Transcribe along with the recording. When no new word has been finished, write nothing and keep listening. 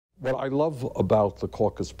What I love about the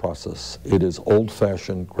caucus process, it is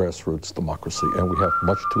old-fashioned grassroots democracy, and we have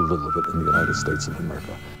much too little of it in the United States of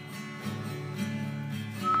America.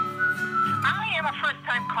 I am a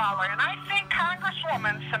first-time caller, and I think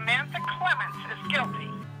Congresswoman Samantha Clemons is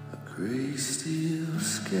guilty. A gray steel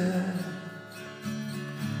sky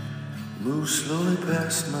moves slowly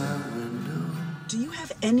past my window. Do you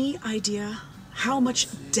have any idea how much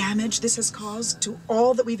damage this has caused to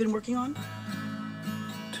all that we've been working on?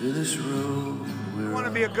 To this road where I want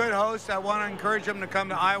to be a good host. I want to encourage them to come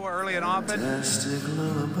to Iowa early and often. Fantastic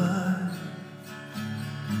lullaby,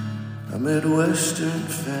 a Midwestern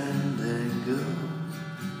fandango,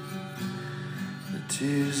 the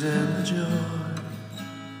tears and the joy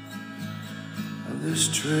of this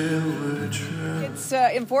trail we're traveling. It's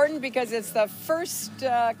important because it's the first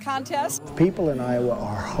contest. People in Iowa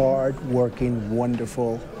are hard-working,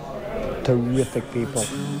 wonderful, terrific people.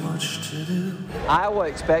 Too much to do. Iowa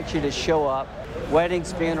expects you to show up.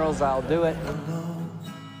 Weddings, funerals, I'll do it.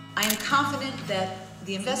 I am confident that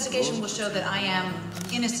the investigation will show that I am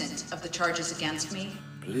innocent of the charges against me.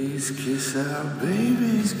 Please kiss our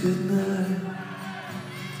babies goodnight.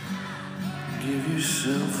 Give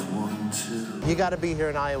yourself one too. You got to be here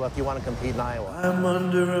in Iowa if you want to compete in Iowa. I'm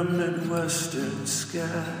under a Midwestern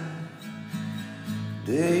sky,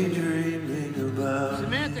 daydreaming about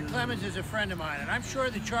Samantha Clemons is a friend of mine, and I'm sure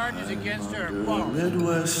the charges against her are a false.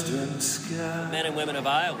 Midwestern sky. Men and women of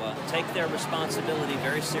Iowa take their responsibility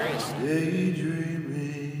very seriously.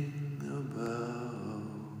 Daydreaming about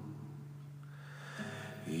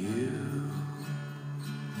you.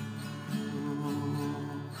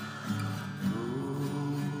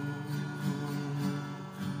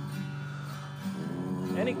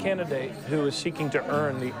 Any candidate who is seeking to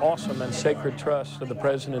earn the awesome and sacred trust of the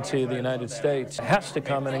presidency of the United States has to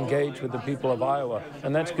come and engage with the people of Iowa,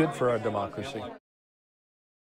 and that's good for our democracy.